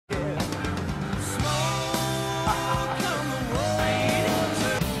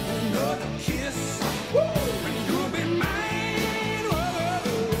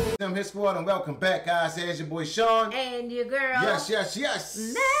Them his squad and welcome back, guys. Here's your boy Sean. And your girl. Yes.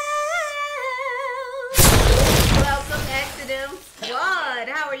 Mel. Welcome back to them squad.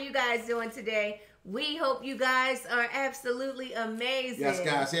 How are you guys doing today? We hope you guys are absolutely amazing. Yes,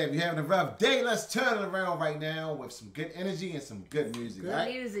 guys. Hey, if you're having a rough day, let's turn it around right now with some good energy and some good music. Good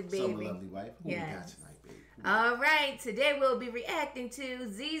right? music, baby. So, my lovely wife, who we got tonight, baby? All right. Today we'll be reacting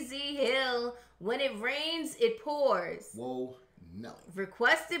to ZZ Hill, When It Rains, It Pours. Whoa. No.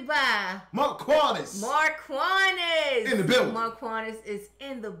 Requested by Marquanez. Marquanez. In the building. Marquanez is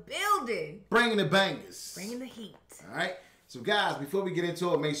in the building. Bringing the bangers. Bringing the heat. All right. So, guys, before we get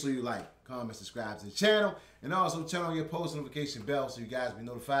into it, make sure you like, comment, subscribe to the channel, and also turn on your post notification bell so you guys be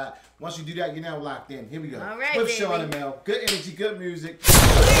notified. Once you do that, you're now locked in. Here we go. All right, with baby. Sean and Mel. Good energy, good music.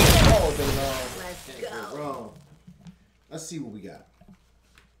 All day long. Let's Can't go. wrong. Let's see what we got.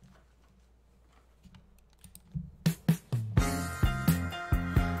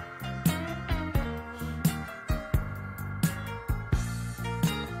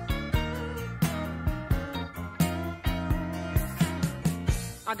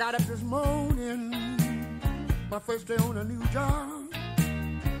 I got up this morning, my first day on a new job.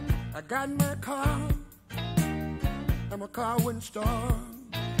 I got in my car, and my car wouldn't start.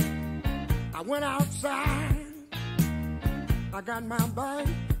 I went outside, I got my bike.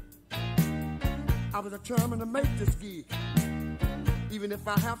 I was determined to make this gig, even if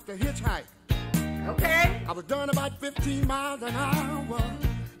I have to hitchhike. Okay. I was doing about 15 miles an hour.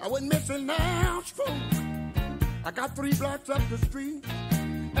 I wasn't missing now, stroke. I got 3 blocks up the street,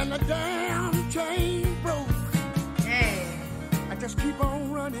 and the damn chain broke. Hey. I just keep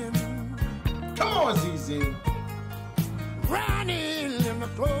on running. Come on, ZZ. Running in the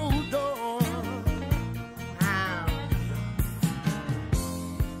closed door. Wow.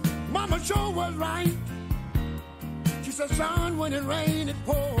 Mama sure was right. She said, son, when it rain, it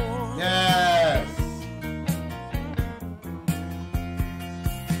pours. Yes.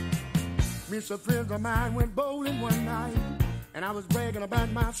 Me and some friends of mine went bowling one night, and I was bragging about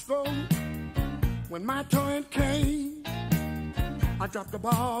my stroke. When my turn came, I dropped the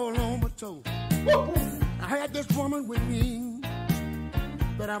ball on my toe. Woo. I had this woman with me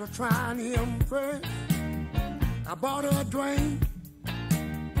that I was trying to impress. I bought her a drink,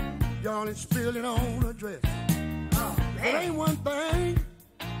 y'all, and spilled it on her dress. Oh, It man. ain't one thing,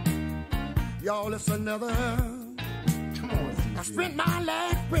 y'all, it's another. Come on, ZZ. I spent my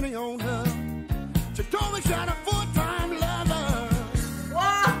last penny on her. She told me she had a full-time lover.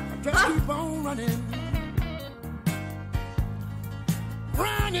 Just keep on running.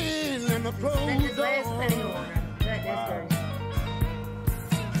 Running in the Spend closed his last penny door. on her. That's dirty.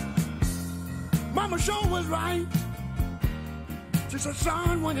 Mama sure was right. She said,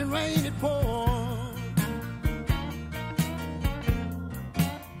 son, when it rain, it pours.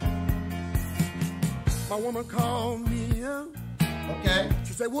 My woman called me up. Okay.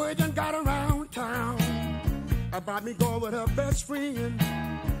 She said, word done got around town about me going with her best friend,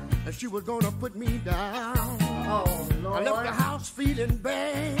 and she was gonna put me down. Oh, I Lord. left the house feeling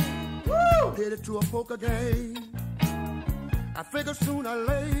bad. Woo! Headed to a poker game. I figured sooner or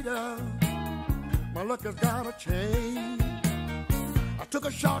later my luck has gotta change. I took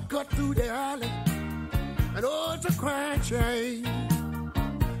a shortcut through the alley, and oh, it's a crime shame.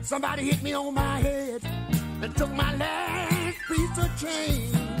 Somebody hit me on my head and took my last piece of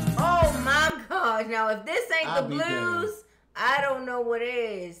change. Oh, my gosh. Now, if this ain't I'll the be blues, I don't know what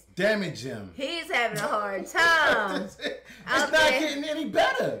is. Damage him. He's having a hard time. It's Out not there. getting any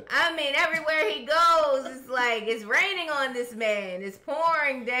better. I mean, everywhere he goes, it's like it's raining on this man. It's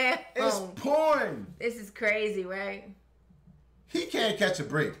pouring down. It's pouring. This is crazy, right? He can't catch a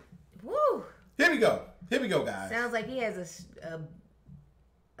break. Woo! Here we go. Here we go, guys. Sounds like he has a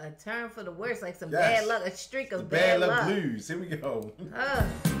turn for the worse, like some Yes. bad luck, a streak The of bad bad luck luck. blues. Here we go.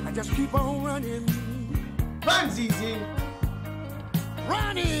 I just keep on running, Run, ZZ.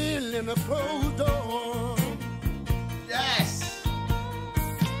 running in the closed door. Yes.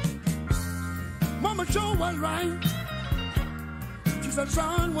 Mama sure was right. She said,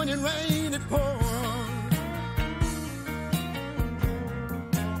 son, when it rain, it pours.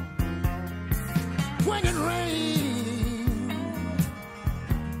 When it rains,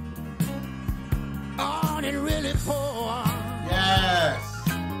 oh, it really pours. Yes.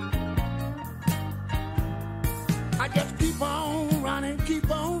 I just keep on running,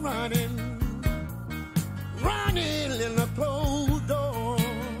 running in the closed door.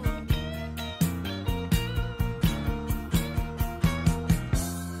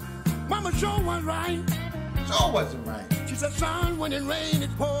 Mama sure was right. Sure wasn't right. She said, son, when it rain, it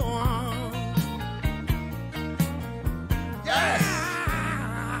pours. Yes.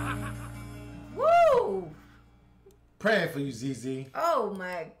 Praying for you, ZZ. Oh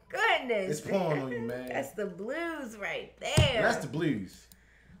my goodness. It's pouring on you, man. That's the blues right there. That's the blues.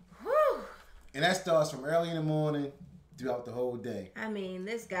 Whew. And that starts from early in the morning throughout the whole day. I mean,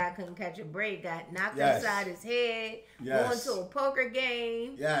 this guy couldn't catch a break. Got knocked Yes. upside his head. Yes. Going to a poker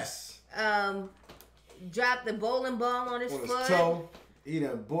game. Yes. Dropped the bowling ball on his On foot. his toe. He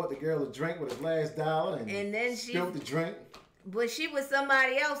done bought the girl a drink with his last dollar and then she spilled the drink. But she was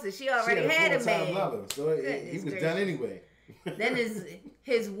somebody else's. She already She had a full-time man. lover, so he Goodness was gracious. done anyway. Then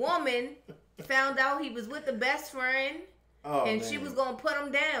his woman found out he was with the best friend, Oh, and man. she was gonna put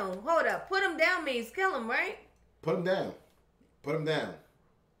him down. Hold up, put him down means kill him, right? Put him down. Put him down.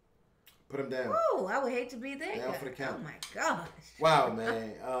 Put him down. Oh, I would hate to be there. Down for the count. Oh my gosh. Wow,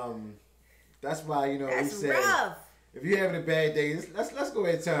 man. That's why, you know, we That's said rough. if you're having a bad day, let's go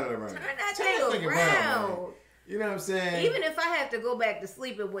ahead and turn it around. Turn that this thing man. around. You know what I'm saying? Even if I have to go back to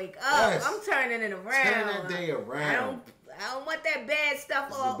sleep and wake up, Yes. I'm turning it around. Turn that day around. I don't want that bad stuff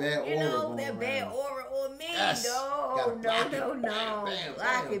There's a all, bad you aura know, going that bad around. aura on me. Yes. No, Gotta block it. no. Bam,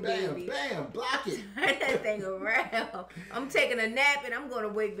 Block bam, it, bam, baby. bam, block it. Turn that thing around. I'm taking a nap and I'm going to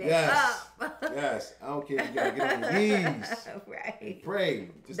wake back Yes. up. Yes. I don't care if you gotta get on your knees. Right. Pray.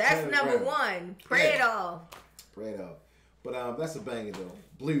 Just That's turn it number around. one. Pray Yeah. it all. Pray it off. But that's a banger though.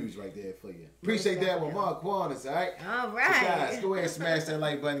 Blues right there for you. Appreciate that with Mark Warners, alright? All So right. guys, go ahead and smash that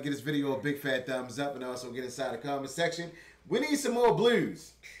like button, get this video a big fat thumbs up, and also get inside the comment section. We need some more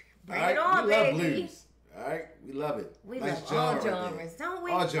blues. Bring All right? it on, we love baby. blues. Alright? We love it. We Nice love all genre right genres, there. don't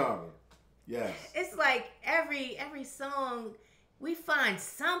we? All genre. Yes. It's like every song we find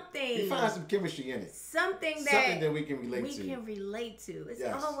something. You find some chemistry in it. something Something that we can relate we to. can relate to. It's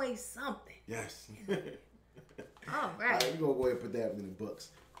Yes. always something. Yes. All All right. right, we're going to go ahead and put that in the books.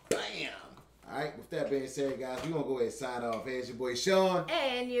 Bam! All right, with that being said, guys, we're going to go ahead and sign off. Here's your boy, Sean.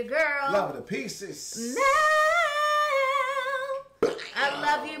 And your girl. Love to pieces. Now. I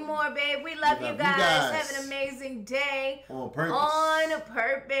love you more, babe. We love you guys. Have an amazing day. On purpose. On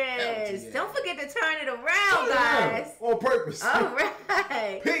purpose. Yeah. Don't forget to turn it around, guys. On purpose. All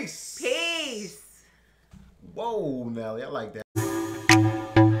right. Peace. Peace. Whoa, Nelly, I like that.